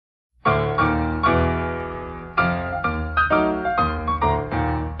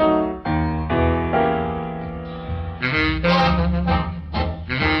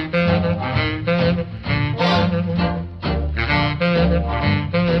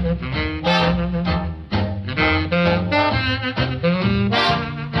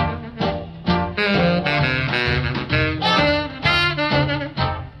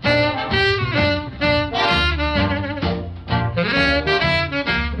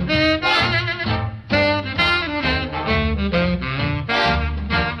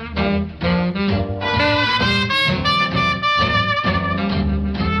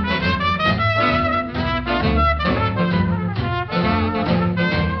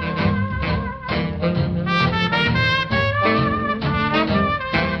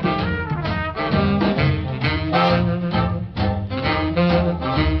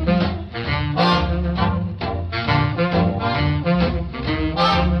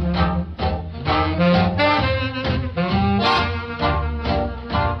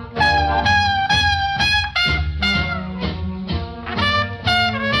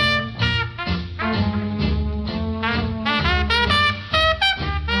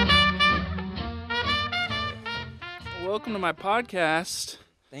welcome to my podcast.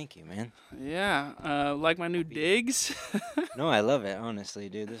 Thank you, man. Yeah, like my new digs? No, I love it, honestly,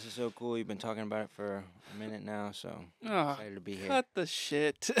 dude. This is so cool. You've been talking about it for a minute now, so I'm Oh, excited to be here. cut the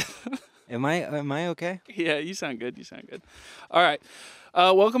shit. Am I okay? Yeah, you sound good. All right.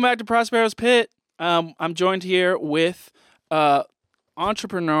 Welcome back to Prospero's Pit. I'm joined here with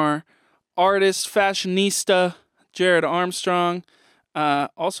entrepreneur, artist, fashionista, Jared Armstrong.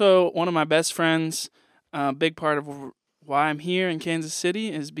 Also, one of my best friends. Big part of why I'm here in Kansas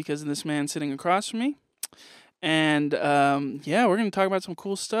City is because of this man sitting across from me. And yeah, we're going to talk about some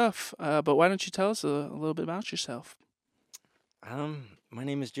cool stuff. But why don't you tell us a little bit about yourself? My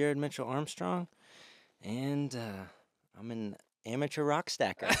name is Jared Mitchell Armstrong, and I'm an amateur rock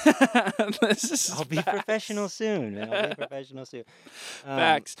stacker. I'll be professional soon, man.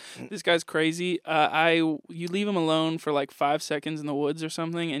 Facts. This guy's crazy. You leave him alone for like 5 seconds in the woods or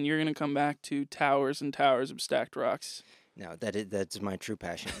something, and you're gonna come back to towers and towers of stacked rocks. No, that's my true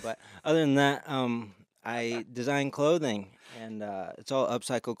passion. But other than that, I design clothing, and it's all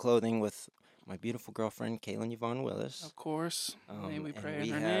upcycled clothing with my beautiful girlfriend, Kaylin Yvonne Willis. Of course. May we pray we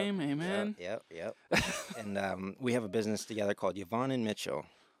in her have, name. Amen. Yep. And we have a business together called Yvonne and Mitchell.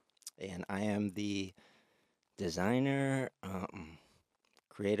 And I am the designer,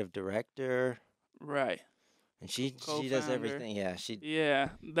 creative director. Right. And she does everything. Yeah, she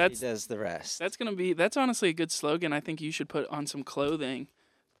does the rest. That's honestly a good slogan. I think you should put on some clothing.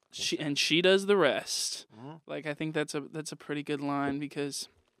 She does the rest. Mm-hmm. Like, I think that's a pretty good line because,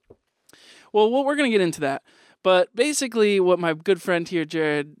 well, we're gonna get into that. But basically, what my good friend here,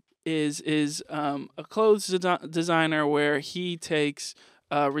 Jared, is a clothes designer where he takes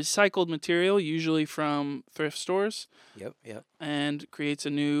recycled material, usually from thrift stores. Yep. And creates a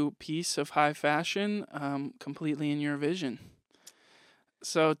new piece of high fashion, completely in your vision.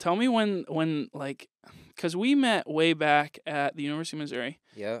 So tell me when like, because we met way back at the University of Missouri.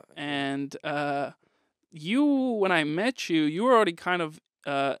 Yeah. And when I met you, you were already kind of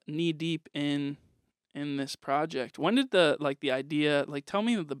knee deep in this project. When did the idea, tell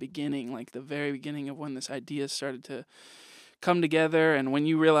me the beginning, like the very beginning of when this idea started to come together, and when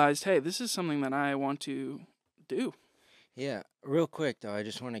you realized, hey, this is something that I want to do. Yeah, real quick though, I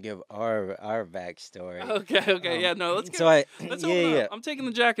just want to give our backstory. Okay, yeah, no, let's open up. I'm taking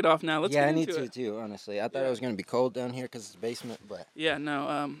the jacket off now. Let's get into it. Yeah, I need to too, honestly. I thought it was gonna be cold down here because it's the basement, but yeah,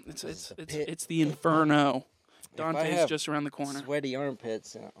 no, it's the inferno. Dante's just around the corner. Sweaty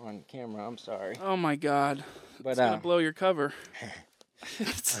armpits on camera. I'm sorry. Oh my God, but it's gonna blow your cover.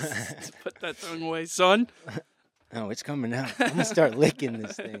 Put that tongue away, son. Oh, it's coming out. I'm gonna start licking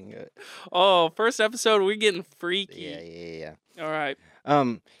this thing. Oh, first episode, we're getting freaky. Yeah. All right.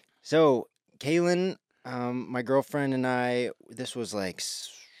 So Kaylin, my girlfriend and I, this was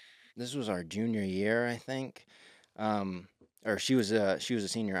our junior year, I think. Or she was a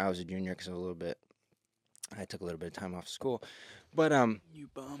senior. I was a junior because I took a little bit of time off school, but you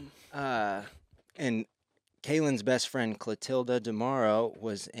bum. And Kaylin's best friend, Clotilda DeMauro,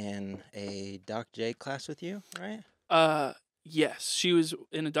 was in a Doc J class with you, right? Yes. She was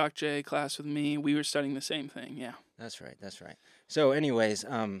in a Doc J class with me. We were studying the same thing, yeah. That's right. So anyways...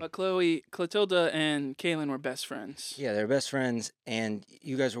 But Clotilda and Kaylin were best friends. Yeah, they're best friends, and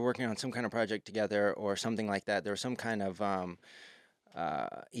you guys were working on some kind of project together or something like that. There was some kind of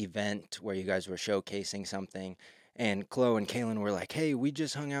event where you guys were showcasing something. And Chloe and Kaylin were like, hey, we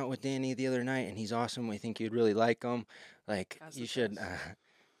just hung out with Danny the other night, and he's awesome. We think you'd really like him. Like, you should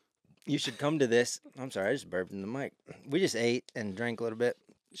come to this. I'm sorry, I just burped in the mic. We just ate and drank a little bit.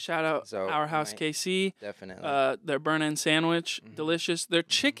 Shout out Our House KC. Definitely. Their burn-in sandwich, delicious. Their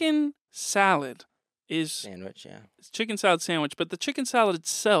chicken salad is... Sandwich, yeah. It's chicken salad sandwich, but the chicken salad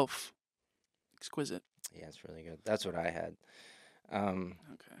itself, exquisite. Yeah, it's really good. That's what I had. Okay.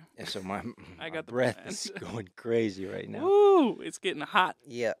 Yeah, so my got the breath is going crazy right now. Woo! It's getting hot.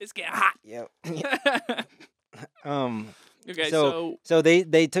 Yeah. It's getting hot. Yep. Okay, so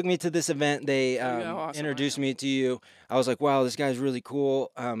they took me to this event. They awesome, introduced me to you. I was like, wow, this guy's really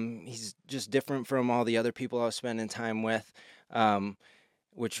cool. He's just different from all the other people I was spending time with,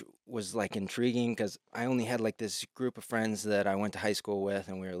 which was like intriguing because I only had like this group of friends that I went to high school with,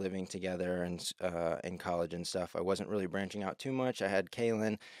 and we were living together and in college and stuff. I wasn't really branching out too much. I had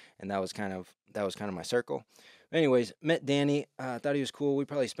Kaylin, and that was kind of my circle. Anyways, met Danny. Thought he was cool. We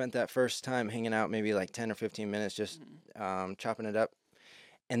probably spent that first time hanging out maybe like 10 or 15 minutes just chopping it up.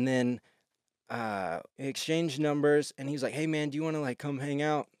 And then we exchanged numbers, and he was like, hey, man, do you want to like come hang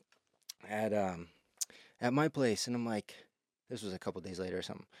out at my place? And I'm like, this was a couple days later or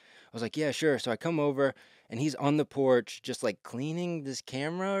something. was like, yeah, sure. So I come over, and he's on the porch just like cleaning this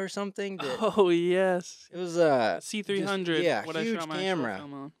camera or something. Oh yes, It was just C300. yeah, What I huge shot my short camera,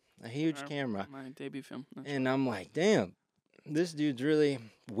 film on, a huge or camera. my debut film. That's And I'm like, damn, this dude's really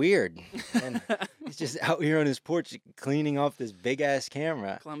weird. And right. he's just out here on his porch cleaning off this big ass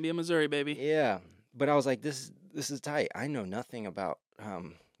camera. Columbia, Missouri, baby. Yeah, but I was like, this is tight. I know nothing about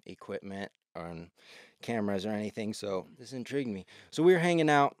equipment or cameras or anything, so this intrigued me. So we were hanging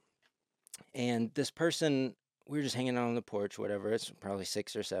out, and this person, we were just hanging out on the porch, whatever. It's probably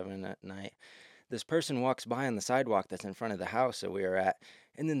 6 or 7 at night. This person walks by on the sidewalk that's in front of the house that we were at,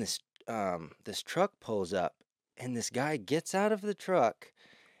 and then this truck pulls up, and this guy gets out of the truck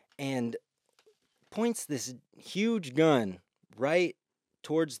and points this huge gun right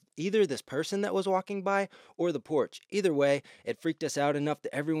towards either this person that was walking by or the porch. Either way, it freaked us out enough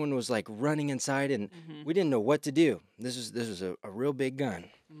that everyone was like running inside, and we didn't know what to do. This was a real big gun.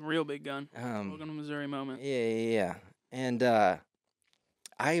 Real big gun. Welcome to Missouri moment. Yeah. And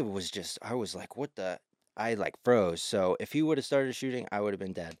I was like, what the? I like froze. So if he would have started shooting, I would have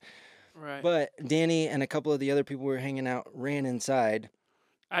been dead. Right. But Danny and a couple of the other people we were hanging out ran inside.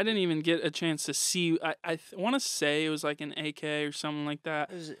 I didn't even get a chance to see. I want to say it was like an AK or something like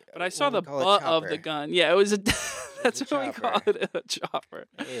that. But I saw the butt of the gun. Yeah, it was a. That's what we call it, a chopper.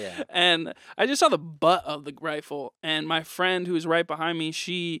 Yeah. And I just saw the butt of the rifle. And my friend who was right behind me,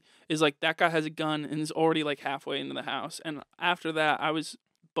 she is like, that guy has a gun and is already like halfway into the house. And after that, I was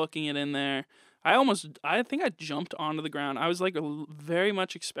booking it in there. I think I jumped onto the ground. I was like very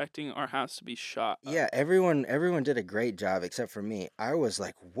much expecting our house to be shot up. Yeah, everyone did a great job except for me. I was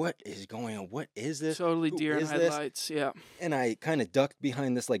like, what is going on? What is this? Totally Who deer in is this? headlights. Yeah. And I kind of ducked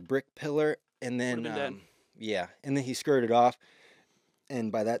behind this like brick pillar, and then Would've been dead. yeah, and then he skirted off,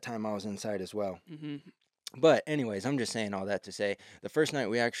 and by that time I was inside as well. Mm-hmm. But anyways, I'm just saying all that to say the first night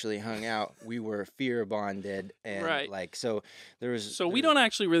we actually hung out, we were fear bonded, and Right. like so there was. So we don't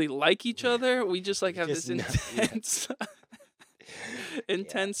actually really like each other. We just like have just this know- intense,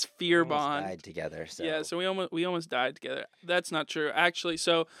 intense fear almost bond. died together. So Yeah, so we almost died together. That's not true, actually.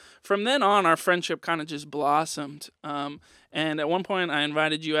 So from then on, our friendship kind of just blossomed. And at one point, I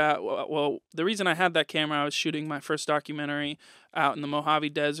invited you out. Well, the reason I had that camera, I was shooting my first documentary out in the Mojave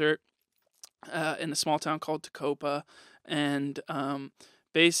Desert, in a small town called Tacopa, and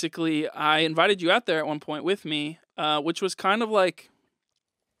basically, I invited you out there at one point with me, which was kind of like.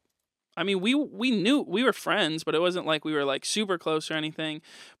 I mean, we knew we were friends, but it wasn't like we were like super close or anything.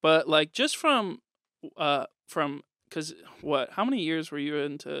 But like just from because how many years were you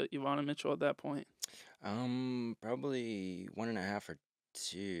into Yvonne and Mitchell at that point? probably 1.5 or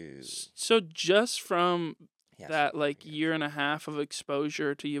 2. So just from Yeah, that something like that. year and a half of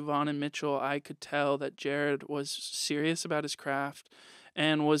exposure to Yvonne and Mitchell, I could tell that Jared was serious about his craft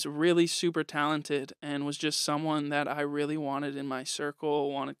and was really super talented and was just someone that I really wanted in my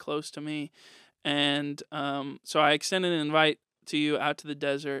circle, wanted close to me. And so I extended an invite to you out to the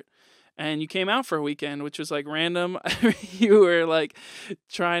desert. And you came out for a weekend, which was like random. You were like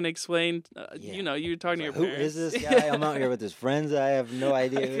trying to explain, Yeah. you were talking to your Who parents. is this guy? I'm out here with his friends. I have no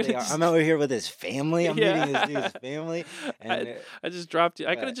idea who they are. I'm out here with his family. I'm meeting this dude's family. And I just dropped you.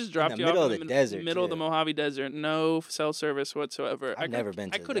 I could have just dropped you middle off of the desert, middle of the too. Mojave Desert. No cell service whatsoever. I've never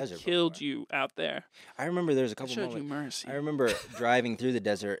been to I the could have desert killed before. you out there. I remember there's a I couple showed you moments. mercy. I remember driving through the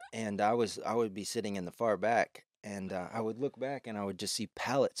desert, and I would be sitting in the far back, and I would look back, and I would just see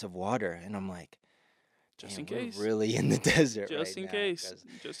pallets of water, and I'm like, Just "Damn, in case. we're really in the desert Just right in now," case. 'cause-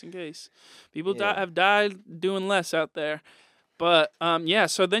 Just in case. People Yeah. have died doing less out there. But yeah,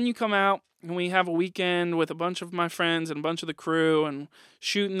 so then you come out and we have a weekend with a bunch of my friends and a bunch of the crew and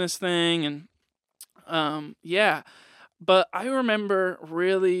shooting this thing and yeah. But I remember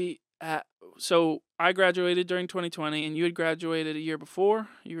really so I graduated during 2020 and you had graduated a year before.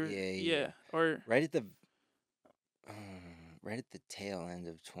 You were Yeah. or right at the tail end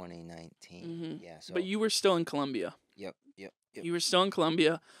of 2019. Yeah. So. but you were still in Columbia. Yep. You were still in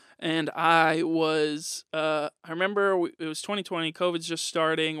Columbia, and I was. I remember it was 2020. COVID's just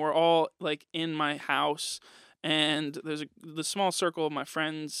starting. We're all like in my house, and the small circle of my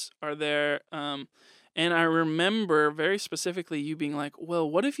friends are there. And I remember very specifically you being like, "Well,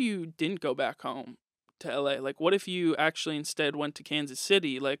 what if you didn't go back home to LA? Like, what if you actually instead went to Kansas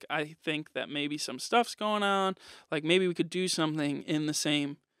City? Like, I think that maybe some stuff's going on. Like, maybe we could do something in the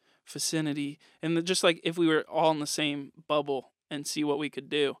same vicinity, and just like if we were all in the same bubble and see what we could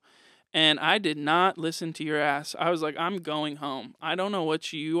do." And I did not listen to your ass. I was like, I'm going home. I don't know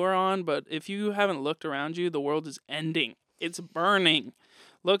what you are on, but if you haven't looked around you, the world is ending. It's burning.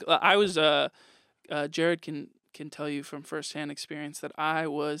 Look, I was Jared can can tell you from firsthand experience that I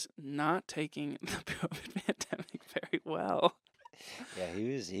was not taking the COVID pandemic very well. Yeah,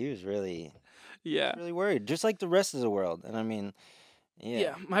 he was really Yeah. worried, just like the rest of the world. And I mean, yeah.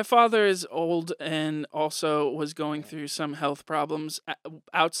 Yeah, my father is old and also was going Right. through some health problems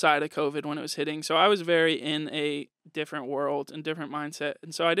outside of COVID when it was hitting. So I was very in a different world and different mindset.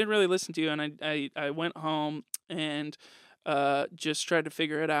 And so I didn't really listen to you. And I went home and just tried to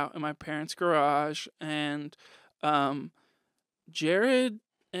figure it out in my parents' garage. And um, Jared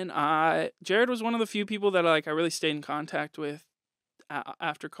Jared was one of the few people that I really stayed in contact with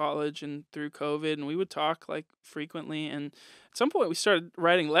after college and through COVID, and we would talk like frequently. And at some point, we started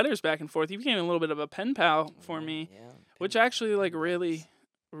writing letters back and forth. You became a little bit of a pen pal for me, Yeah, which pen- actually like pen really, pals.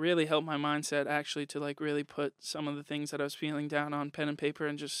 really helped my mindset. Actually, to like really put some of the things that I was feeling down on pen and paper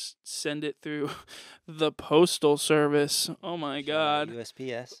and just send it through the postal service. Oh my Shout out god.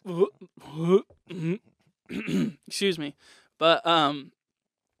 USPS. Excuse me, but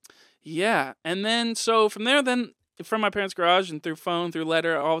yeah, and then so from there, then from my parents' garage and through phone, through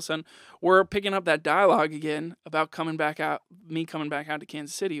letter, all of a sudden we're picking up that dialogue again about me coming back out to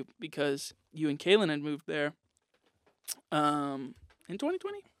Kansas City because you and Kaylin had moved there, in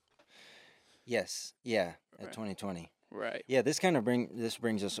 2020. Yes, yeah, at Right. 2020. Right. Yeah, this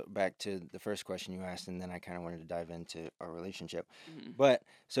brings us back to the first question you asked, and then I kind of wanted to dive into our relationship. Mhm. But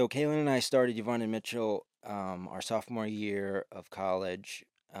so Kaylin and I started Yvonne and Mitchell our sophomore year of college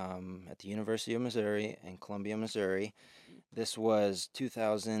at the University of Missouri in Columbia, Missouri. This was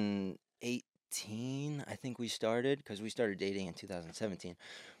 2018, I think we started, because we started dating in 2017.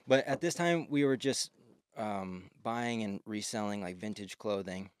 But at this time, we were just buying and reselling like vintage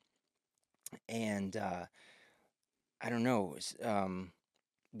clothing, and I don't know,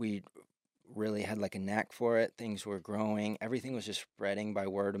 we really had like a knack for it. Things were growing. Everything was just spreading by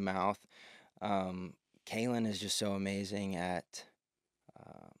word of mouth. Um, Kaylin is just so amazing at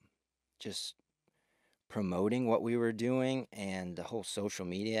um, just promoting what we were doing and the whole social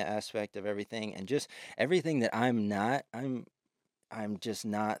media aspect of everything, and just everything that I'm not. I'm just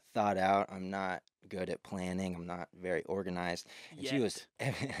not thought out. I'm not good at planning. I'm not very organized. And she was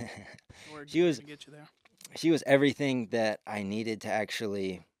Yet. We're she was gonna get you there. she was everything that I needed to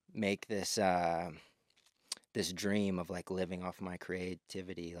actually make this dream of like living off my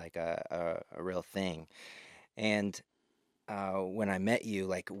creativity like a real thing. And when I met you,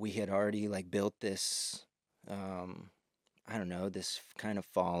 like we had already like built this um, I don't know, this kind of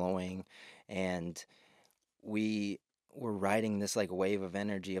following, and we were riding this like wave of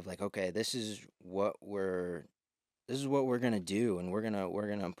energy of like, okay, this is what we're gonna do, and we're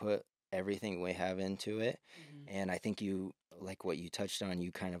gonna put everything we have into it. Mhm. And I think you like what you touched on.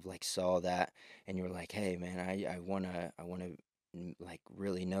 You kind of like saw that, and you were like, hey, man, I wanna like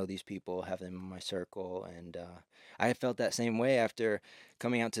really know these people, have them in my circle, and I felt that same way after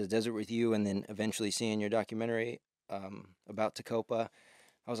coming out to the desert with you, and then eventually seeing your documentary about Tacopa.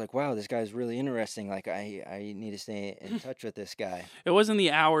 I was like, wow, this guy's really interesting. Like, I need to stay in touch with this guy. It wasn't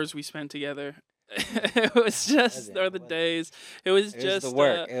the hours we spent together. It was It just, wasn't. or It the wasn't. days. It was It was the just,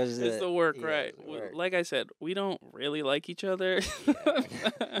 work. It was it's the the work, yeah. It right? was the work. Like I said, we don't really like each other.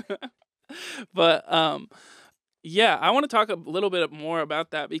 Yeah. But yeah, I want to talk a little bit more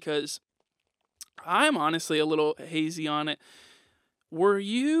about that because I'm honestly a little hazy on it. Were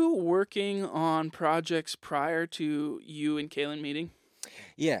you working on projects prior to you and Kaylin meeting?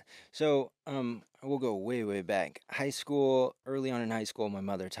 Yeah. So, we'll go way, way back. High school, early on in high school, my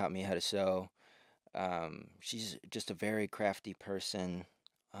mother taught me how to sew. She's just a very crafty person.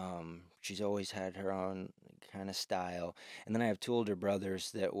 She's always had her own kind of style. And then I have two older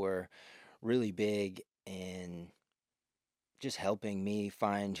brothers that were really big in just helping me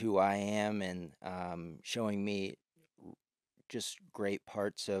find who I am, and showing me just great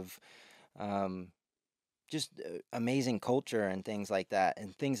parts of um, just amazing culture and things like that,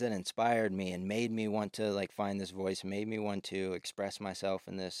 and things that inspired me and made me want to like find this voice, made me want to express myself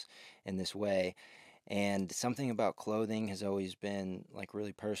in this way. And something about clothing has always been like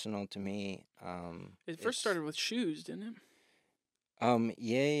really personal to me. It first It's started with shoes, didn't it?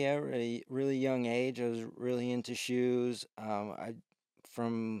 yeah, really really young age. I was really into shoes. I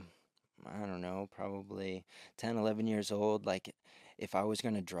from I don't know, probably 10, 11 years old. Like, if I was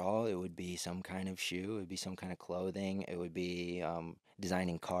going to draw, it would be some kind of shoe, it would be some kind of clothing, it would be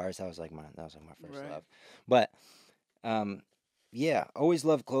designing cars. That was like my first Right. love. But um, yeah, always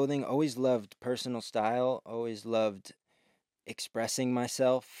loved clothing, always loved personal style, always loved expressing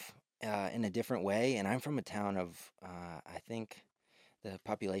myself in a different way. And I'm from a town of, I think the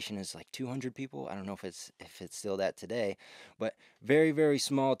population is like 200 people. I don't know if it's still that today, but very very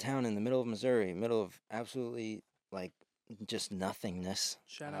small town in the middle of Missouri, middle of absolutely like just nothingness.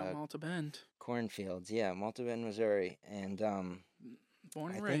 Shout out Uh, Malta Bend. cornfields, yeah, Malta Bend, Missouri, and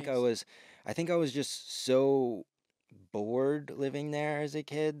Born I and think I raised. was, I think I was just so bored living there as a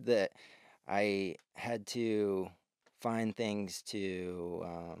kid that I had to find things to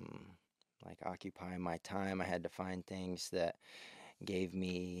like occupy my time. I had to find things that gave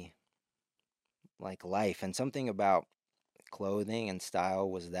me like life, and something about clothing and style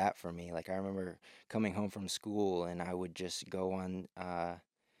was that for me. Like I remember coming home from school and I would just go on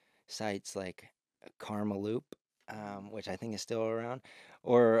sites like Karmaloop, which I think is still around,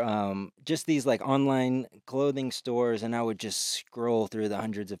 or just these like online clothing stores, and I would just scroll through the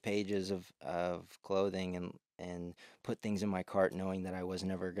hundreds of pages of clothing and put things in my cart, knowing that I was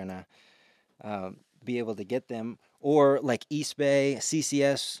never gonna uh, be able to get them. Or like East Bay,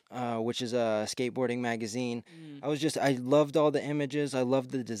 CCS, which is a skateboarding magazine. Mm. I loved all the images. I loved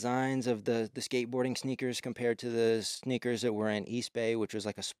the designs of the skateboarding sneakers compared to the sneakers that were in East Bay, which was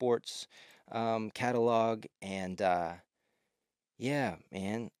like a sports catalog. And yeah,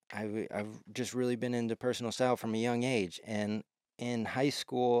 man, I've just really been into personal style from a young age. And in high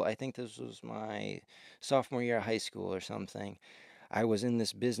school, I think this was my sophomore year of high school or something, I was in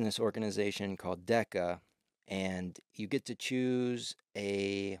this business organization called DECA, and you get to choose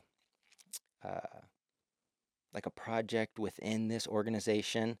a uh, like a project within this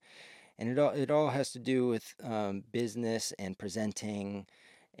organization, and it all has to do with business and presenting.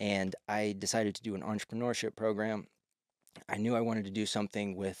 And I decided to do an entrepreneurship program. I knew I wanted to do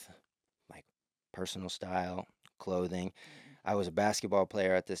something with like personal style, clothing. Mm. I was a basketball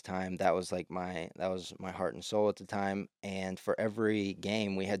player at this time. That was my heart and soul at the time. And for every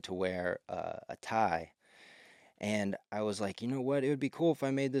game, we had to wear a tie. And I was like, you know what? It would be cool if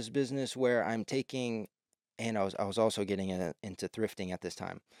I made this business where I'm taking, and I was also getting into thrifting at this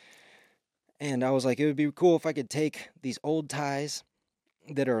time. And I was like, it would be cool if I could take these old ties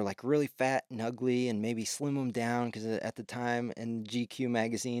that are like really fat and ugly and maybe slim them down because at the time in GQ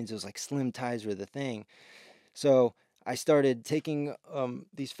magazines it was like slim ties were the thing. So I started taking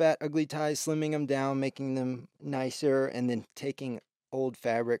these fat, ugly ties, slimming them down, making them nicer, and then taking old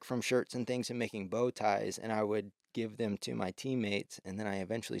fabric from shirts and things and making bow ties. And I would give them to my teammates. And then I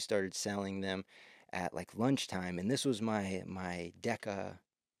eventually started selling them at like lunchtime. And this was my DECA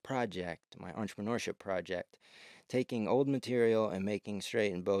project, my entrepreneurship project, taking old material and making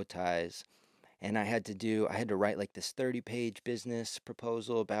straight and bow ties. And I had to write like this 30-page business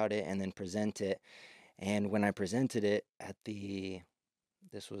proposal about it and then present it. And when I presented it at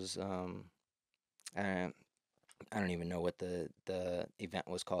this was, I, I don't even know what the event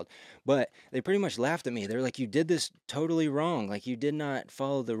was called, but they pretty much laughed at me. They're like, "You did this totally wrong. Like you did not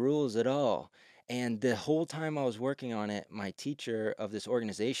follow the rules at all." And the whole time I was working on it, my teacher of this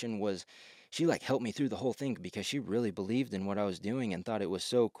organization she like helped me through the whole thing because she really believed in what I was doing and thought it was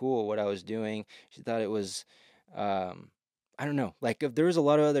so cool what I was doing. She thought it was, um, I don't know, like if there was a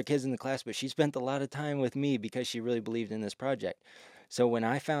lot of other kids in the class, but she spent a lot of time with me because she really believed in this project. So when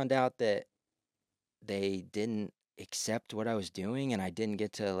I found out that they didn't accept what I was doing and I didn't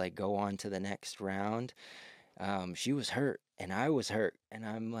get to like go on to the next round, she was hurt and I was hurt. And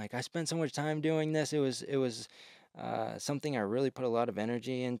I'm like, I spent so much time doing this. It was something I really put a lot of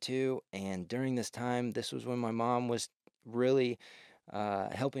energy into. And during this time, this was when my mom was really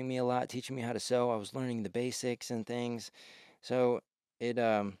helping me a lot, teaching me how to sew. I was learning the basics and things. So it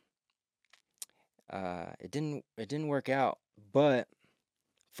it didn't work out. But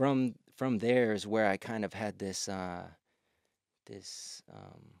from there is where I kind of had this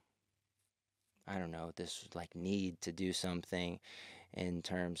I don't know, this like need to do something in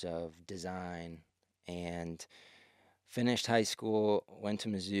terms of design, and finished high school, went to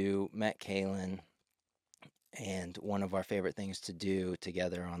Mizzou, met Kaylin, and one of our favorite things to do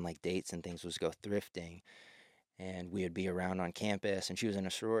together on like dates and things was go thrifting. And we would be around on campus, and she was in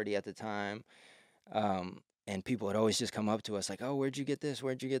a sorority at the time. And people would always just come up to us like, "Oh, where'd you get this?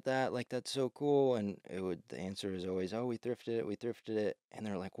 Where'd you get that? Like, that's so cool." And the answer is always, "Oh, we thrifted it. We thrifted it." And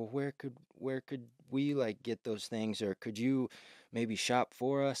they're like, "Well, where could we like get those things, or could you maybe shop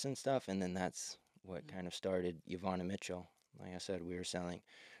for us and stuff?" And then that's what kind of started Yvonne and Mitchell. Like I said, we were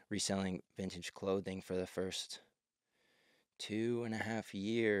reselling vintage clothing for the first 2.5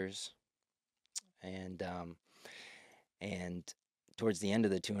 years, and and towards the end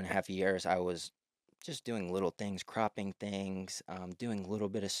of the 2.5 years, I was just doing little things, cropping things, doing a little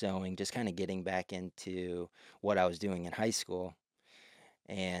bit of sewing, just kind of getting back into what I was doing in high school.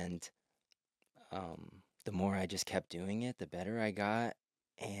 And the more I just kept doing it, the better I got.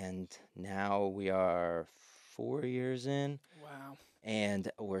 And now we are 4 years in, Wow.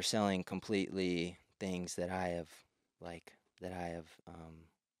 and we're selling completely things that I have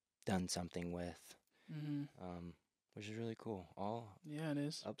done something with, Mhm. um, which is really cool. All Yeah, it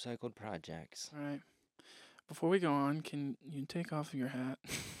is. upcycled projects. All right. Before we go on, can you take off your hat?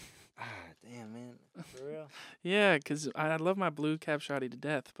 Ah, damn, man. For real? Yeah, 'cause I love my blue cap shotty to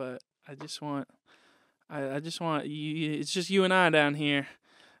death, but I just want you. It's just you and I down here.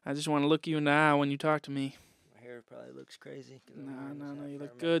 I just want to look you in the eye when you talk to me. My hair probably looks crazy because I'm No, wearing this no, no. hat You for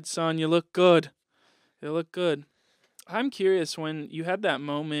look a minute. good, son. You look good. You look good. I'm curious when you had that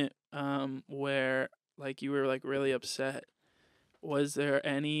moment where like you were like really upset. Was there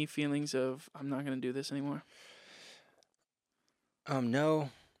any feelings of I'm not gonna do this anymore? No.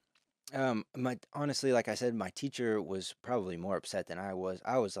 My honestly, like I said, my teacher was probably more upset than I was.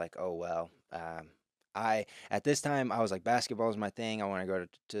 I was like, oh well. I at this time I was like, basketball is my thing. I want to go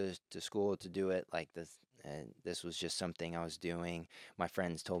to school to do it. Like this, and this was just something I was doing. My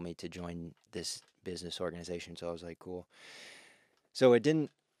friends told me to join this business organization, so I was like, cool. So it didn't.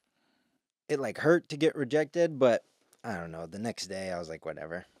 It like hurt to get rejected, but I don't know. The next day I was like,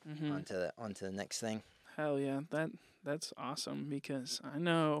 whatever. Mm-hmm. On to the next thing. Hell yeah, that's awesome because I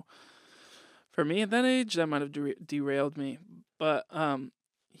know for me at that age that might have derailed me, but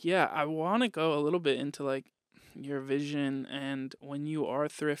yeah, I want to go a little bit into like your vision and when you are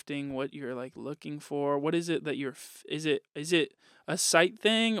thrifting, what you're like looking for. What is it that is it a sight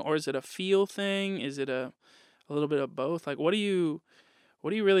thing or is it a feel thing? Is it a little bit of both? Like what are you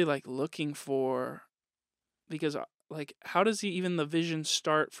really like looking for? Because like how does even the vision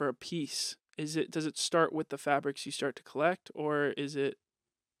start for a piece? Does it start with the fabrics you start to collect or is it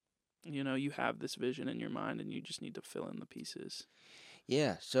you have this vision in your mind and you just need to fill in the pieces?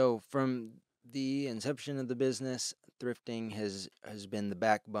 Yeah, so from the inception of the business, thrifting has been the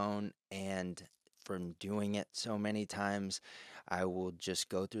backbone, and from doing it so many times, I will just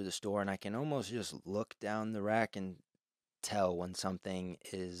go through the store and I can almost just look down the rack and tell when something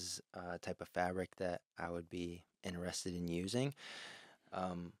is a type of fabric that I would be interested in using.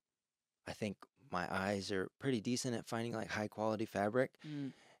 Um, I think my eyes are pretty decent at finding like high quality fabric,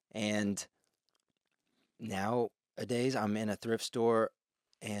 Mm, and nowadays I'm in a thrift store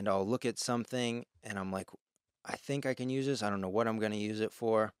and I'll look at something and I'm like, I think I can use this. I don't know what I'm going to use it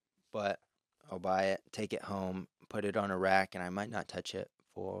for, but I'll buy it, take it home, put it on a rack, and I might not touch it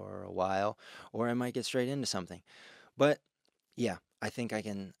for a while, or I might get straight into something. But yeah, I think I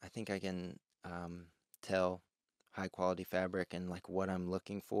can tell high quality fabric and like what I'm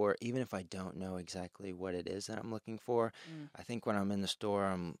looking for, even if I don't know exactly what it is that I'm looking for. mm, I think when I'm in the store,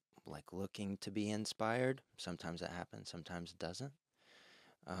 I'm like looking to be inspired. Sometimes that happens, sometimes it doesn't.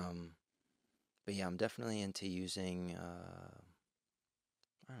 Um, but yeah, I'm definitely into using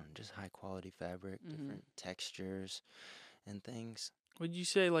I don't know, just high quality fabric, mm-hmm. different textures and things. Would you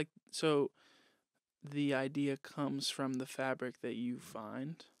say like so the idea comes from the fabric that you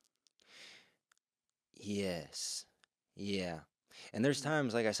find? Yes. Yeah. And there's Mm,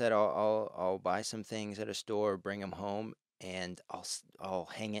 times, like I said, I'll buy some things at a store, bring them home, and I'll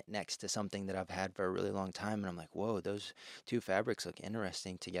hang it next to something that I've had for a really long time, and I'm like, whoa, those two fabrics look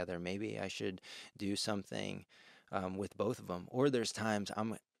interesting together. Maybe I should do something with both of them. Or there's times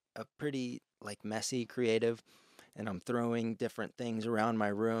I'm a pretty like messy creative, and I'm throwing different things around my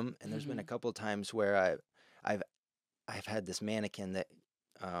room, and there's been mm-hmm. a couple times where I've I've had this mannequin that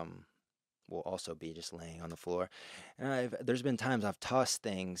um will also be just laying on the floor. And there's been times I've tossed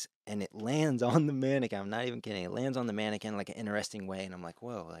things and it lands on the mannequin. I'm not even kidding. It lands on the mannequin like an interesting way, and I'm like,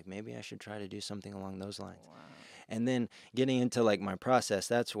 whoa, like maybe I should try to do something along those lines. Wow. And then getting into like my process,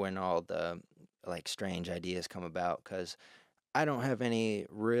 that's when all the like strange ideas come about because I don't have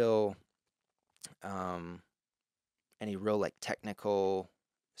um any real like technical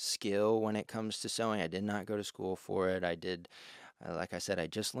skill when it comes to sewing. I did not go to school for it. Like I said, I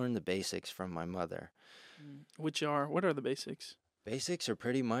just learned the basics from my mother. Mm. What are the basics? Basics are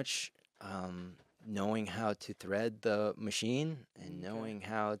pretty much knowing how to thread the machine and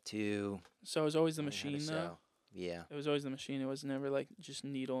Okay. So it was always the knowing how to machine though. sew. Yeah. It was always the machine. It was never like just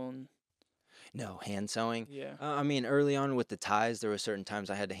needle and No, hand sewing. yeah. I mean, early on with the ties, there were certain times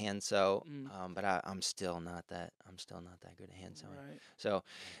I had to hand sew, Mm, but I'm still not that good at hand sewing. right. So,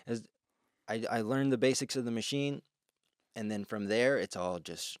 as I learned the basics of the machine, and then from there, it's all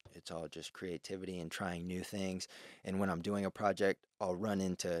just creativity and trying new things. And when I'm doing a project, I'll run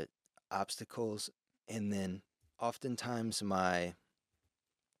into obstacles, and then oftentimes my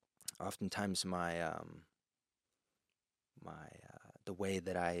oftentimes my the way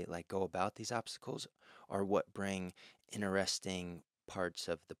that I like go about these obstacles are what bring interesting parts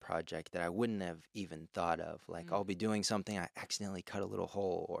of the project that I wouldn't have even thought of. Like I'll be doing something, I accidentally cut a little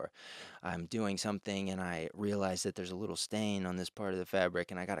hole, or I'm doing something and I realize that there's a little stain on this part of the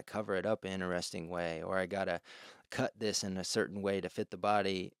fabric and I got to cover it up in an interesting way, or I got to cut this in a certain way to fit the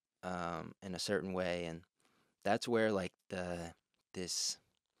body in a certain way. And that's where like this,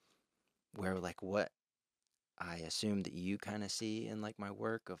 where like what I assume that you kind of see in like my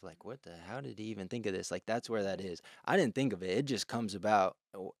work of like, how did he even think of this? Like, that's where that is. I didn't think of it. It just comes about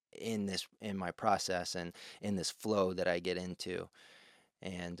in my process and in this flow that I get into.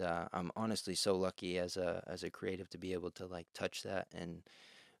 And I'm honestly so lucky as a creative to be able to like touch that and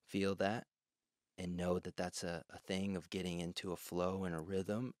feel that and know that that's a thing of getting into a flow and a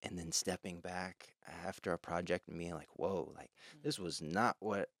rhythm and then stepping back after a project and being like, whoa, like this was not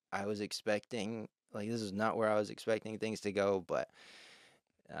what I was expecting. Like this is not where I was expecting things to go, but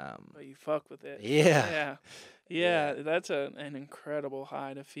But you fuck with it. yeah, Yeah. yeah, Yeah, that's an incredible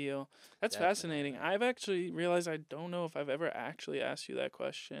high to feel. That's fascinating. definitely. I've actually realized I don't know if I've ever actually asked you that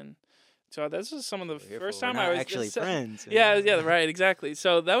question. So this is some of the We're here first for, we're time not I was actually friends. yeah, yeah, right, exactly.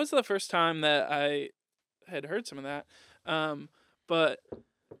 So that was the first time that I had heard some of that. But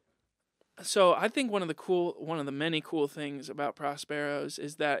so I think one of the many cool things about Prospero's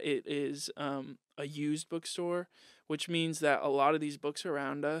is that it is a used bookstore, which means that a lot of these books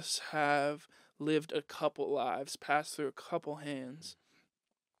around us have lived a couple lives, passed through a couple hands.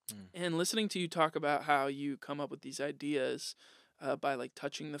 Mm. And listening to you talk about how you come up with these ideas by like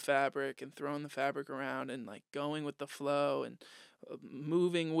touching the fabric and throwing the fabric around and like going with the flow and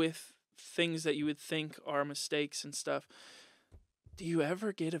moving with things that you would think are mistakes and stuff. Do you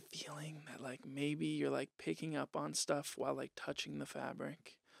ever get a feeling that like maybe you're like picking up on stuff while like touching the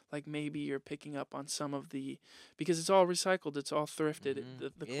fabric? Like maybe you're picking up on some of the because it's all recycled, it's all thrifted. Yeah,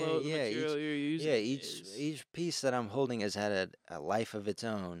 The yeah. material you're using is Each piece that I'm holding has had a life of its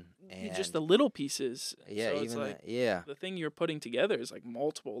own, just and the little pieces. yeah, So it's even like that. Yeah, the thing you're putting together is like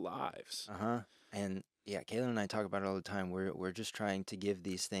multiple lives. uh-huh. And yeah, Kayla and I talk about it all the time. We're just trying to give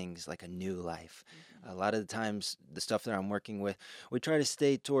these things like a new life. A lot of the times the stuff that I'm working with, we try to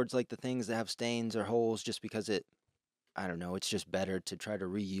stay towards like the things that have stains or holes just because I don't know, it's just better to try to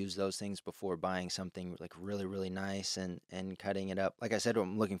reuse those things before buying something like really, really nice and cutting it up. Like I said,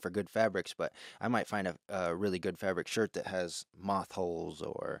 I'm looking for good fabrics, but I might find a really good fabric shirt that has moth holes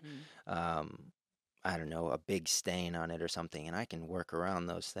or Mm-hmm. um I don't know, a big stain on it or something, and I can work around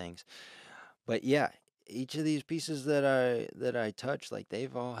those things. But yeah, each of these pieces that I touch, like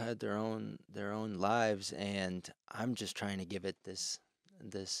they've all had their own lives, and I'm just trying to give it this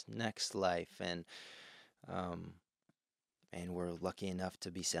next life, um and we're lucky enough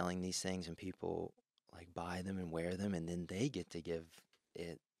to be selling these things, and people like buy them and wear them, and then they get to give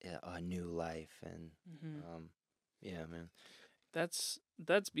it a new life, and Mm-hmm. um yeah, man. That's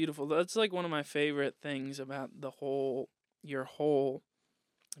beautiful. That's like one of my favorite things about your whole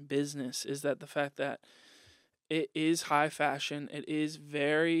business is that the fact that it is high fashion, it is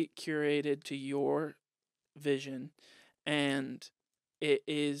very curated to your vision, and it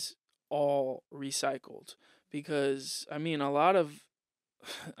is all recycled because I mean a lot of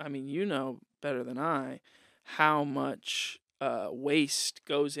I mean you know better than I how much waste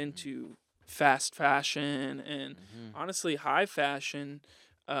goes into fast fashion and Mm-hmm. honestly high fashion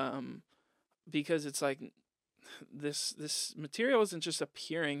um, because it's like this material isn't just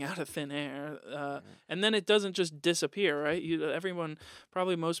appearing out of thin air Yeah. and then it doesn't just disappear, right? Everyone,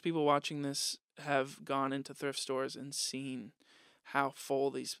 probably most people watching this have gone into thrift stores and seen how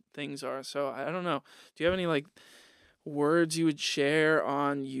full these things are. So I don't know, do you have any like words you would share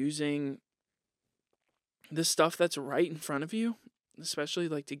on using the stuff that's right in front of you, especially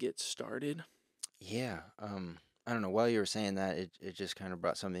like to get started? Yeah, I don't know. While you were saying that, it just kind of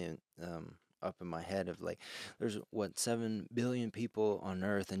brought something up in my head of like, there's what 7 billion people on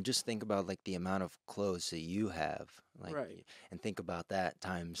Earth, and just think about like the amount of clothes that you have, like, Right. and think about that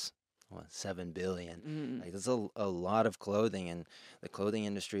times what 7 billion. Mm. Like, that's a lot of clothing, and the clothing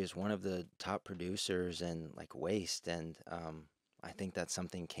industry is one of the top producers in like waste, and I think that's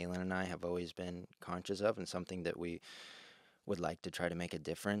something Kaylin and I have always been conscious of, and something that we would like to try to make a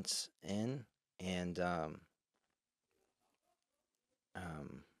difference in. And um,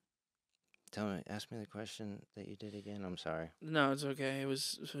 ask me the question that you did again. I'm sorry. No, it's okay. It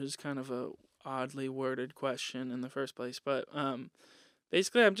was kind of a oddly worded question in the first place, but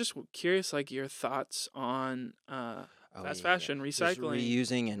basically, I'm just curious, like your thoughts on Oh fast yeah, yeah. fashion, Just recycling,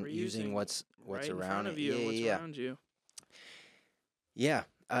 reusing and using reusing, what's right in front around of it. you Yeah, and what's yeah, around you. yeah.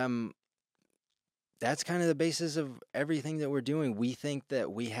 Yeah. that's kind of the basis of everything that we're doing. We think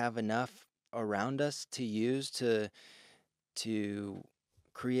that we have enough around us to use to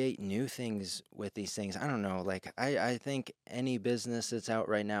create new things with these things. I don't know. Like I think any business that's out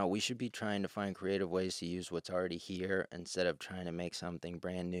right now, we should be trying to find creative ways to use what's already here instead of trying to make something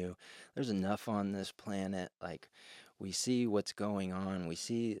brand new. There's enough on this planet. Like we see what's going on. We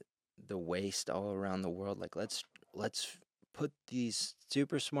see the waste all around the world. Like let's put these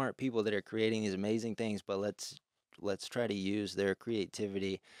super smart people that are creating these amazing things, but let's try to use their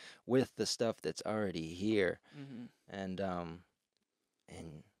creativity with the stuff that's already here. Hmm. And um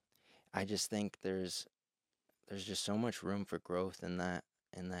and I just think there's just so much room for growth in that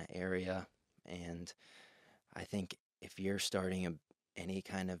area. And I think if you're starting any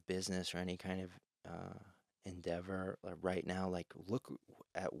kind of business or any kind of uh, endeavor right now, like look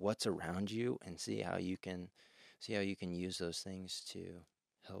at what's around you and see how you can use those things to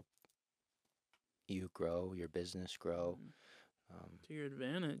help you grow, your business grow. Hmm. Um, To your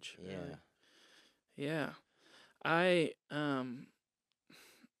advantage, yeah, really. Yeah. I um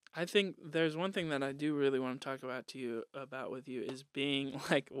I think there's one thing that I do really want to talk about to you about with you is being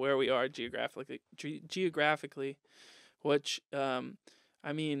like where we are geographically, which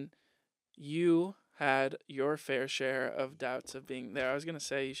I mean, you had your fair share of doubts of being there. I was gonna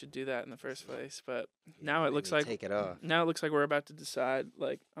say you should do that in the first place, but yeah, now you it made looks me like take it off. we're about to decide.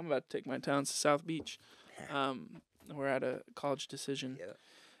 Like I'm about to take my talents to South Beach. Um, we're at a college decision.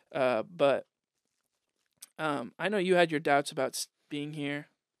 Yeah. But I know you had your doubts about being here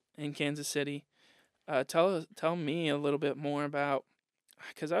in Kansas City. Tell me a little bit more about,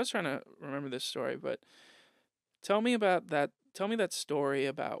 because I was trying to remember this story, but tell me about that. Tell me that story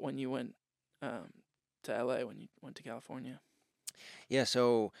about when you went um, to LA, when you went to California. Yeah,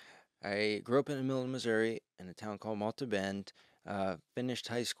 so I grew up in the middle of Missouri in a town called Malta Bend. Finished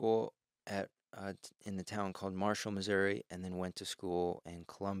high school at in the town called Marshall, Missouri, and then went to school in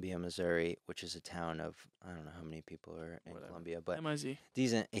Columbia, Missouri, which is a town of I don't know how many people are in Whatever. Columbia, but MIZ.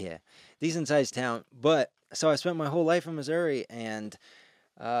 decent, yeah, decent sized town. But so I spent my whole life in Missouri, and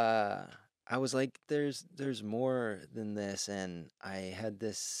uh, I was like, there's more than this, and I had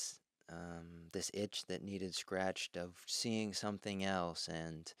this itch that needed scratched of seeing something else.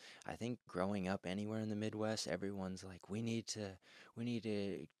 And I think growing up anywhere in the Midwest, everyone's like, we need to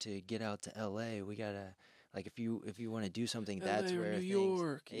get out to LA. We gotta like if you want to do something, that's LA or where New things.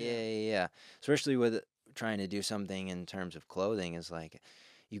 York. Yeah, Yeah. yeah, yeah. Especially with trying to do something in terms of clothing is like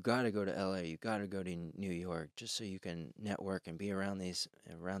you got to go to LA, you got to go to New York just so you can network and be around these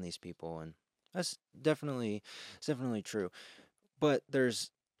people. And that's definitely it's definitely true. But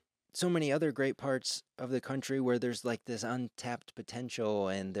there's so many other great parts of the country where there's like this untapped potential,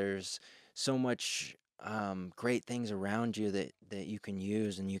 and there's so much great things around you that you can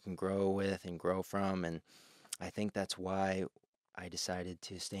use and you can grow with and grow from. And I think that's why I decided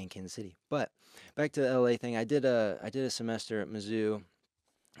to stay in Kansas City. But back to the LA thing, I did a semester at Mizzou,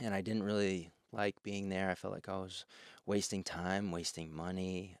 and I didn't really like being there. I felt like I was wasting time, wasting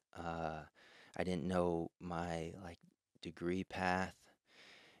money. I didn't know my like degree path,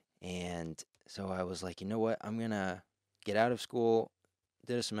 and so I was like, you know what? I'm gonna get out of school.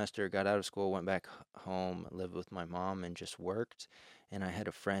 Did a semester, got out of school, went back home, lived with my mom, and just worked. And I had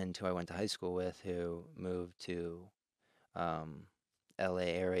a friend who I went to high school with who moved to um, LA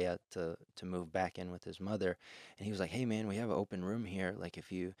area to move back in with his mother. And he was like, "Hey man, we have an open room here. Like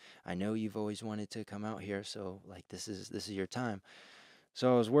if you I know you've always wanted to come out here, so like this is your time."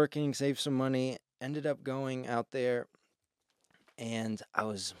 So I was working, saved some money, ended up going out there, and I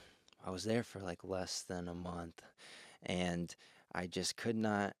was there for like less than a month, and I just could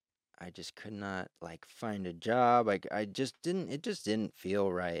not like find a job. I just didn't it just didn't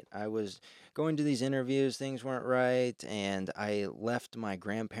feel right. I was going to these interviews, things weren't right, and I left my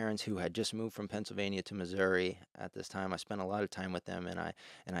grandparents who had just moved from Pennsylvania to Missouri at this time. I spent a lot of time with them, and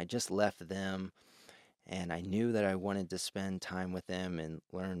I just left them, and I knew that I wanted to spend time with them and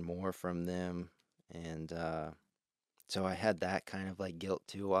learn more from them. And so I had that kind of like guilt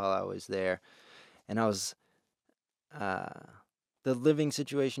too while I was there. And I was uh the living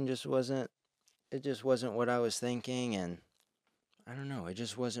situation just wasn't what I was thinking, and I don't know, it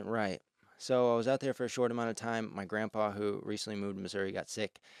just wasn't right. So I was out there for a short amount of time. My grandpa, who recently moved to Missouri, got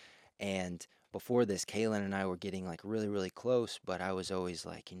sick, and before this, Kaylin and I were getting like really, really close. But I was always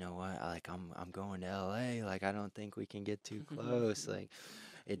like, you know what? Like I'm going to LA. Like I don't think we can get too close. Like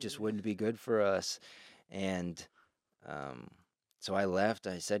it just Yeah. wouldn't be good for us. And um, so I left.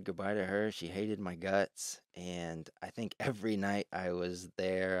 I said goodbye to her. She hated my guts. And I think every night I was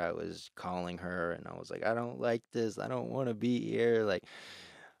there, I was calling her and I was like, I don't like this. I don't want to be here. Like,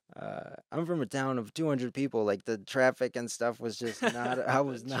 I'm from a town of 200 people. Like the traffic and stuff was just not. I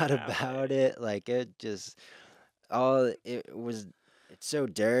was The not about it. Like it just all it was. It's so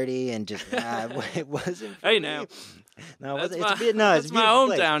dirty and just it wasn't for Hey me. now, No, it that's wasn't. my No, it's a that's my beautiful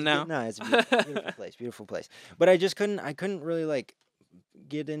place. hometown now. No, it's a beautiful place. Beautiful place. But I just couldn't. I couldn't really like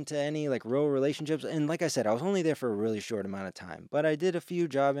get into any like real relationships. And like I said, I was only there for a really short amount of time. But I did a few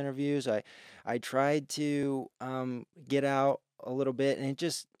job interviews. I tried to get out a little bit, and it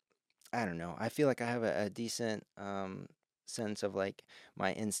just I don't know. I feel like I have a decent sense of like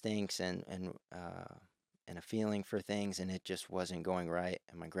my instincts and a feeling for things, and it just wasn't going right.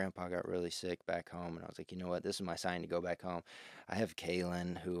 And my grandpa got really sick back home, and I was like, you know what? This is my sign to go back home. I have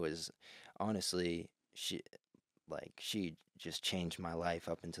Kaylin, who is honestly she just changed my life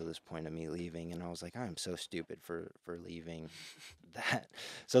up until this point of me leaving, and I was like, I'm so stupid for leaving that.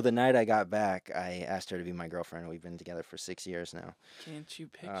 So the night I got back, I asked her to be my girlfriend. We've been together for 6 years now. Can't you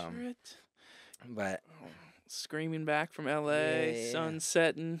picture Um, it? but Oh, screaming back from yeah, L.A., yeah, yeah. sun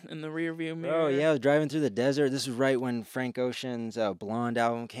setting in the rearview Oh mirror. yeah, I was driving through the desert. This was right when Frank Ocean's Blonde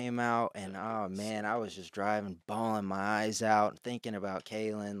album came out, and Oh, oh goodness. man, I was just driving, bawling my eyes out, thinking about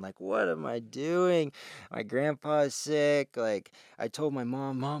Kaylin. Like, what am I doing? My grandpa's sick. Like, I told my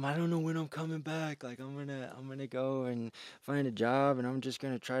mom, I don't know when I'm coming back. Like, I'm gonna go and find a job, and I'm just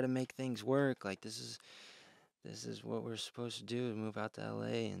gonna try to make things work. Like, this is what we're supposed to do: move out to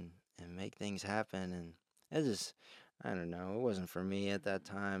LA and make things happen. And it just, I don't know, it wasn't for me at that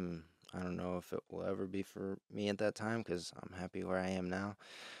time. I don't know if it will ever be for me at that time because I'm happy where I am now.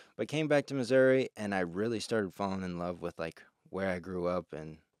 But came back to Missouri and I really started falling in love with like where I grew up,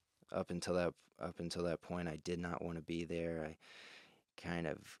 and up until that up until that point I did not want to be there. I kind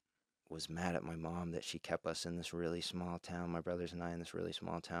of was mad at my mom that she kept us in this really small town, my brothers and I in this really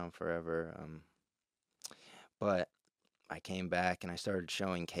small town forever. But I came back and I started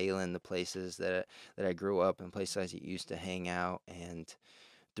showing Kaylin the places that I grew up and places I used to hang out. And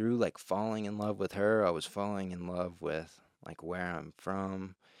through like falling in love with her, I was falling in love with like where I'm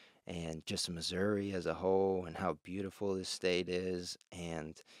from and just Missouri as a whole and how beautiful this state is.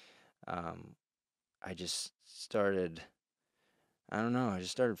 And um, I just started. I don't know. I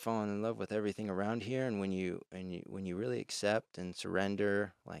just started falling in love with everything around here. And when you really accept and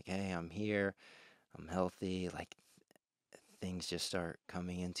surrender, like, hey, I'm here, I'm healthy, like things just start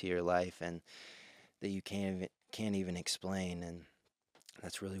coming into your life and that you can't even explain. And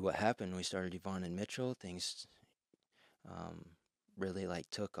that's really what happened. We started Yvonne and Mitchell. Things um, really like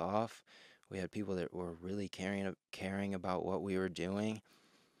took off. We had people that were really caring about what we were doing.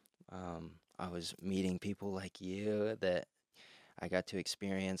 I was meeting people like you that I got to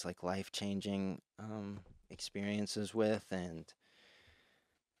experience like life changing experiences with. And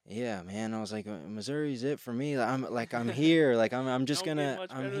yeah, man, I was like, Missouri's it for me. I'm here. Like I'm just Don't get gonna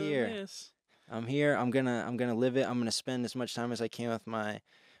much I'm better than here. this. I'm here. I'm gonna live it. I'm gonna spend as much time as I can with my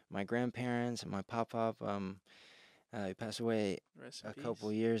grandparents and my pop. He passed away Rest in a couple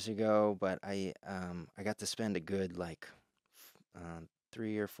peace. years ago, but I got to spend a good like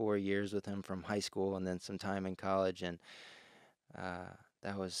 3 or 4 years with him from high school and then some time in college, and uh,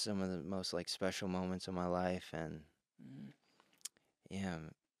 that was some of the most like special moments of my life. And Mm. yeah,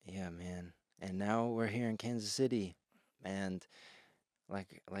 yeah, man. And now we're here in Kansas City, and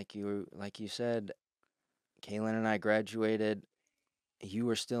like you said, Kaylin and I graduated. You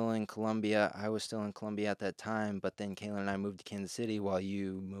were still in Columbia. I was still in Columbia at that time, but then Kaylin and I moved to Kansas City while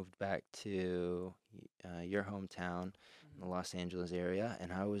you moved back to your hometown in the Los Angeles area.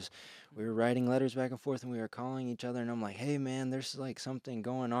 And we were writing letters back and forth, and we were calling each other. And I'm like, hey, man, there's like something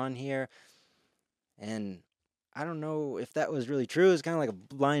going on here. And I don't know if that was really true. It's kind of like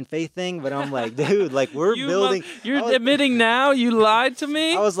a blind faith thing, but I'm like, dude, like we're building. You're I was, admitting now you lied to I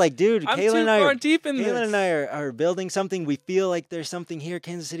me? was like, dude, I'm too far deep in Kaylin and I this. are building something. We feel like there's something here.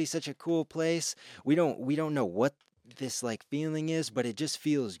 Kansas City's such a cool place. We don't know what this like feeling is, but it just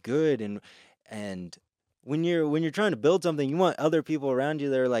feels good. And when you're trying to build something, you want other people around you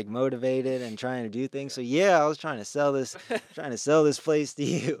that are like motivated and trying to do things. So yeah, I was trying to sell this place to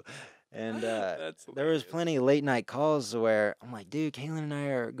you. And That's there was hilarious. plenty of late night calls where I'm like, dude, Kaylin and I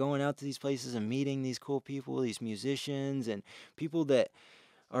are going out to these places and meeting these cool people, these musicians and people that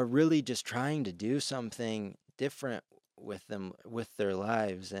are really just trying to do something different with their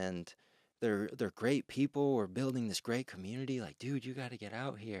lives. And they're great people. We're building this great community. Like, dude, you got to get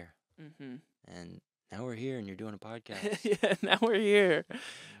out here. Mm-hmm. And now we're here and you're doing a podcast. Yeah, now we're here. Mm.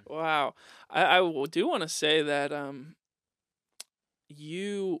 Wow. I do want to say that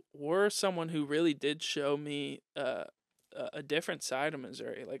you were someone who really did show me a different side of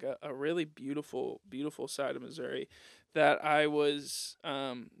Missouri, like a really beautiful, beautiful side of Missouri that I was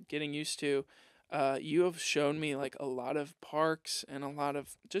getting used to. You have shown me like a lot of parks and a lot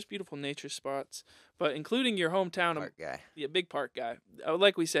of just beautiful nature spots, but including your hometown of Park guy. yeah, big park guy.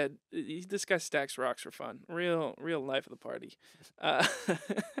 Like we said, this guy stacks rocks for fun. Real life of the party. Uh,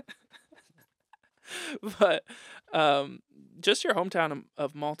 but just your hometown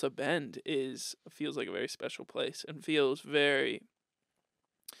of Malta Bend feels like a very special place and feels very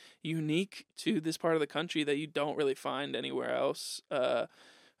unique to this part of the country that you don't really find anywhere else. Or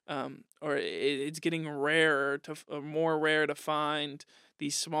it's getting more rare to find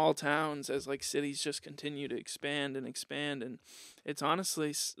these small towns as like cities just continue to expand and expand. And it's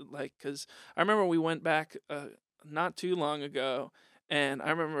honestly like, because I remember we went back not too long ago, and I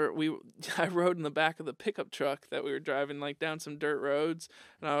remember I rode in the back of the pickup truck that we were driving like down some dirt roads,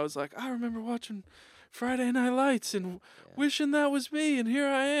 and I was like, I remember watching Friday Night Lights and wishing that was me, and here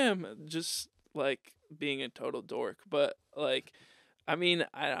I am, just like being a total dork. But like, I mean,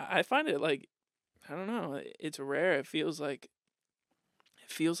 I find it like, I don't know, it's rare. It feels like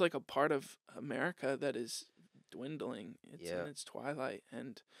a part of America that is dwindling. It's in its twilight.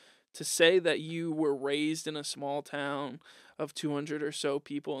 And to say that you were raised in a small town of 200 or so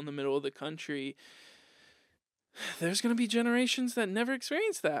people in the middle of the country, there's going to be generations that never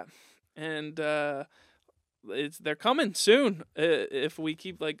experience that. And they're coming soon if we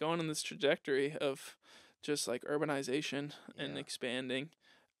keep like going in this trajectory of just like urbanization and expanding.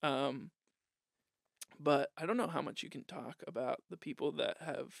 But I don't know how much you can talk about the people that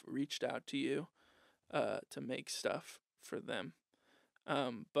have reached out to you to make stuff for them.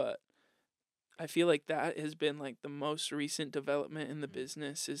 But I feel like that has been like the most recent development in the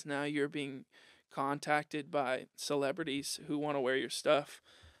business is now you're being contacted by celebrities who want to wear your stuff.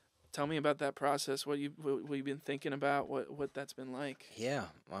 Tell me about that process. What you've been thinking about? What that's been like? Yeah.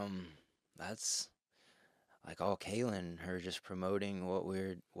 That's like all Kaylin, her just promoting what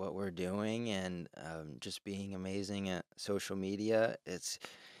we're doing and just being amazing at social media. It's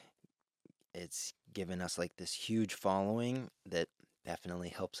given us like this huge following that definitely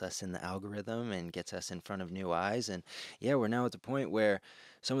helps us in the algorithm and gets us in front of new eyes. And yeah, we're now at the point where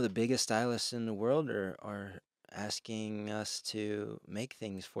some of the biggest stylists in the world are asking us to make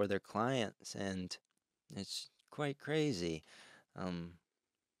things for their clients, and it's quite crazy. Um,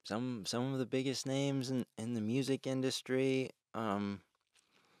 some of the biggest names in the music industry. Are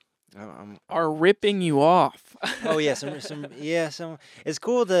ripping you off. Oh yeah, some. It's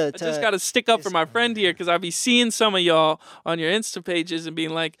cool to. I just got to stick up for my friend here because I be seeing some of y'all on your Insta pages and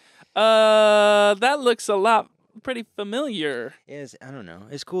being like, that looks a lot pretty familiar. Yes, I don't know.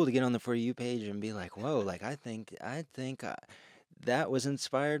 It's cool to get on the For You page and be like, whoa, like I think that was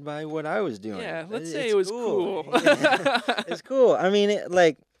inspired by what I was doing. Yeah, let's say it was cool. Yeah, it's cool. I mean,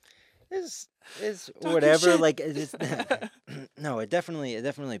 it's whatever. Like it's no, it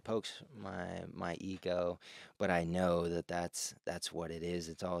definitely pokes my ego, but I know that's what it is.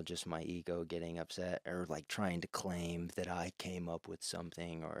 It's all just my ego getting upset or like trying to claim that I came up with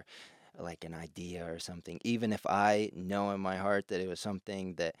something or like an idea or something. Even if I know in my heart that it was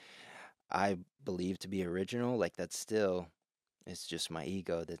something that I believe to be original, like that's still it's just my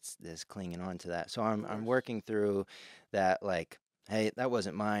ego that's clinging on to that. So I'm working through that like hey, that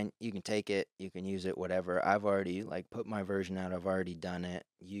wasn't mine. You can take it, you can use it, whatever. I've already like put my version out. I've already done it.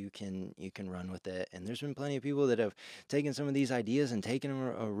 You can run with it. And there's been plenty of people that have taken some of these ideas and taken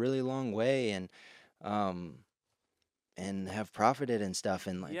them a really long way um and have profited and stuff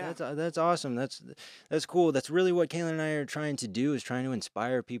and like that's awesome. That's cool. That's really what Kaylin and I are trying to do is trying to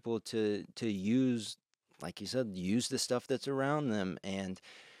inspire people to use like you said, use the stuff that's around them. And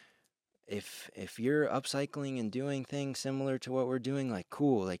if you're upcycling and doing things similar to what we're doing, like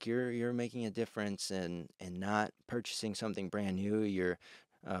cool, like you're making a difference and not purchasing something brand new. You're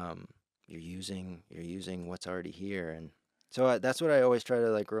using what's already here, and so that's what I always try to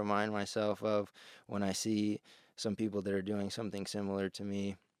like remind myself of when I see some people that are doing something similar to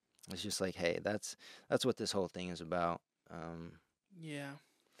me. It's just like, hey, that's what this whole thing is about. Yeah.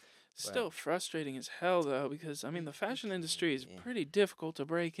 Still frustrating as hell though, because I mean the fashion industry is pretty difficult to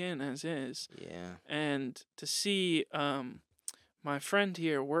break in as is. Yeah. And to see my friend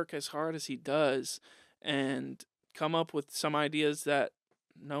here work as hard as he does and come up with some ideas that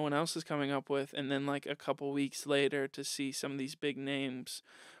no one else is coming up with, and then like a couple weeks later to see some of these big names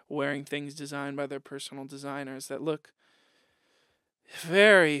wearing things designed by their personal designers that look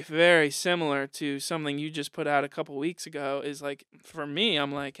very, very similar to something you just put out a couple weeks ago is like, for me,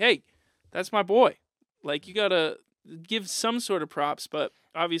 I'm like, hey, that's my boy. Like, you gotta give some sort of props, but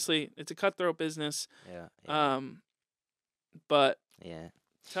obviously it's a cutthroat business. Yeah. But Yeah.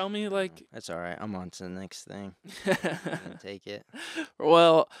 tell me, like, That's all right. I'm on to the next thing. You can take it.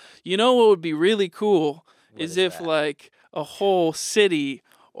 well, you know what would be really cool What is is if that? like a whole city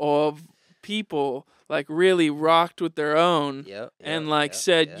of people like really rocked with their own Yep. and Yep. like Yep.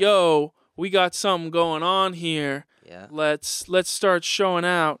 said, Yep. "Yo, we got something going on here. Yeah. Let's start showing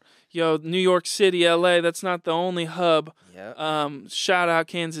out. Yo, New York City, LA, that's not the only hub. Yep. Shout out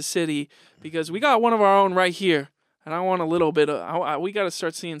Kansas City because we got one of our own right here. And I want a little bit of we got to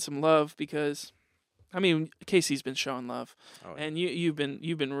start seeing some love because I mean, Casey's been showing love, Oh, and you've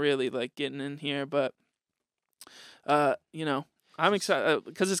been really like getting in here. But you know, I'm excited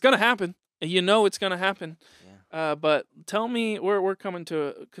because it's gonna happen. You know, it's gonna happen. Yeah. But tell me, we're coming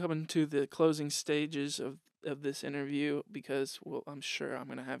to the closing stages of this interview because I'm sure I'm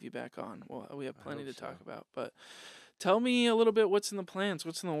gonna have you back on. Well, we have plenty to talk about. But tell me a little bit what's in the plans,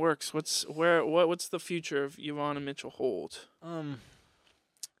 what's in the works, what's the future of Yvonne and Mitchell hold?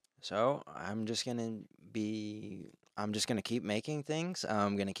 So I'm just gonna keep making things.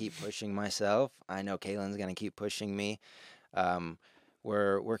 I'm gonna keep pushing myself. I know Kaylin's gonna keep pushing me. Um,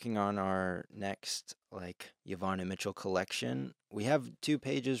 we're working on our next like Yvonne and Mitchell collection. We have 2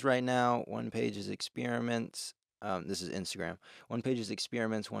 pages right now. One page is experiments. This is Instagram. One page is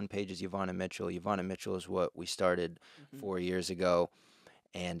experiments. One page is Yvonne and Mitchell. Yvonne and Mitchell is what we started 4 years ago,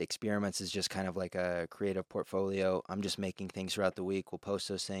 and experiments is just kind of like a creative portfolio. I'm just making things throughout the week. We'll post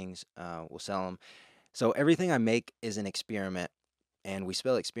those things. We'll sell them. So everything I make is an experiment, and we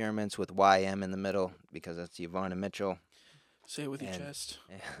spell experiments with YM in the middle because that's Yvonne and Mitchell. Say it with your And chest.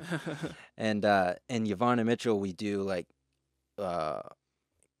 and Yvonne and Mitchell, we do like uh,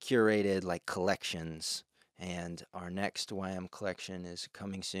 curated like collections, and our next YM collection is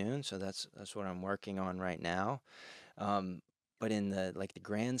coming soon. So that's what I'm working on right now. Um, but in the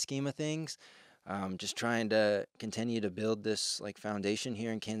grand scheme of things, just trying to continue to build this like foundation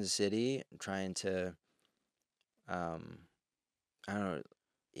here in Kansas City, trying to um, I don't know,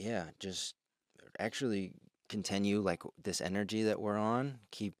 yeah, just actually continue like this energy that we're on,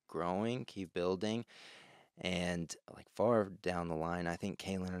 keep growing, keep building, and like far down the line, I think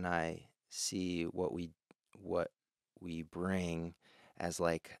Kaylin and I see what we bring as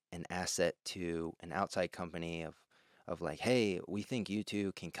like an asset to an outside company of like, hey, we think you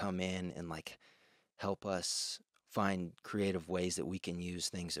two can come in and like help us find creative ways that we can use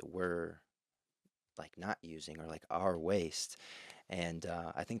things that we're like not using or like our waste. And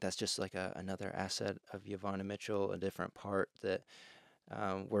I think that's just like another asset of Yvonne and Mitchell, a different part that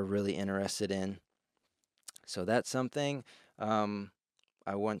we're really interested in. So that's something. Um,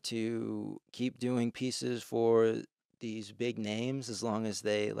 I want to keep doing pieces for these big names as long as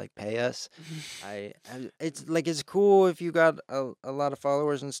they like pay us. It's like it's cool if you got a lot of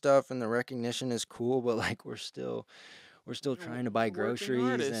followers and stuff, and the recognition is cool, but like we're still trying to buy Working groceries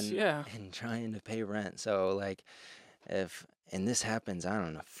artists, yeah. and trying to pay rent. So like if and this happens, I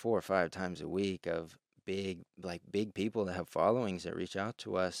don't know, 4 or 5 times a week of big people that have followings that reach out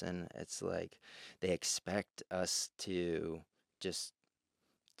to us, and it's like they expect us to just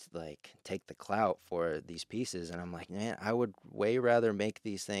like take the clout for these pieces, and I'm like, man, I would way rather make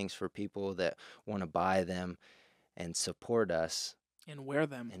these things for people that want to buy them and support us And wear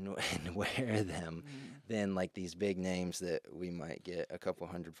them. and wear them than like these big names that we might get a couple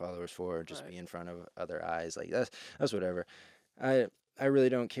hundred followers for or just Right. be in front of other eyes. Like that's whatever. I I really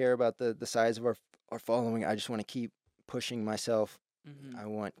don't care about the size of our following. I just want to keep pushing myself. I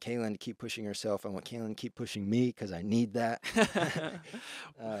want Kaylin to keep pushing herself. I want Kaylin to keep pushing me because I need that.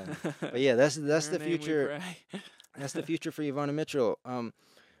 But yeah, that's In the her name we future. pray. That's the future for Yvonne and Mitchell.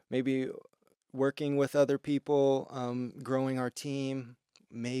 Maybe working with other people, growing our team,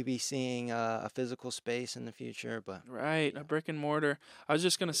 maybe seeing a physical space in the future. But Right, yeah, a brick and mortar. I was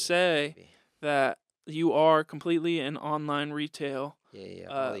just gonna maybe, say maybe. that you are completely an online retail Yeah, yeah,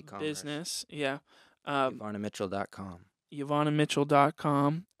 all e-commerce. business. Yeah. Um, YvonneandMitchell.com.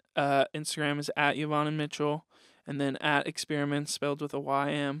 YvonneandMitchell.com. Instagram is at Yvonne and Mitchell, and then at Experiments spelled with a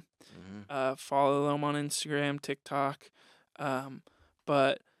YM. Hmm. Follow them on Instagram, TikTok.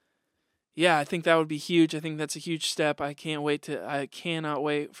 But yeah, I think that would be huge. I think that's a huge step. I cannot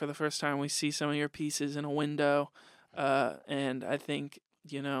wait for the first time we see some of your pieces in a window. And I think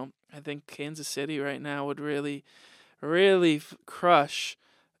Kansas City right now would really, really crush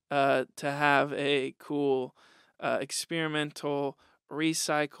to have a cool experimental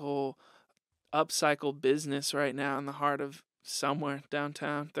recycle upcycle business right now in the heart of somewhere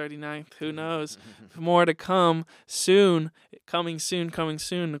downtown 39th. Who knows? More to come soon. Coming soon,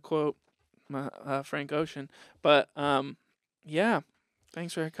 to quote my Frank Ocean. But yeah,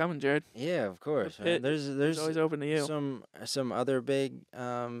 Thanks for coming, Jared. Yeah, of course, man. Pit There's It's always open to you. some other big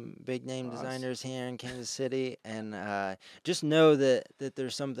name Boss. designers here in Kansas City, and just know that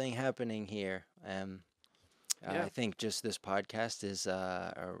there's something happening here. Yeah. I think just this podcast is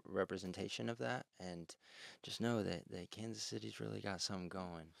a representation of that, and just know that Kansas City's really got something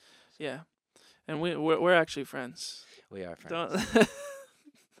going. Yeah. And we're actually friends. We are friends. Don't.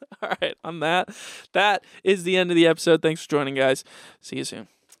 All right. On that is the end of the episode. Thanks for joining, guys. See you soon.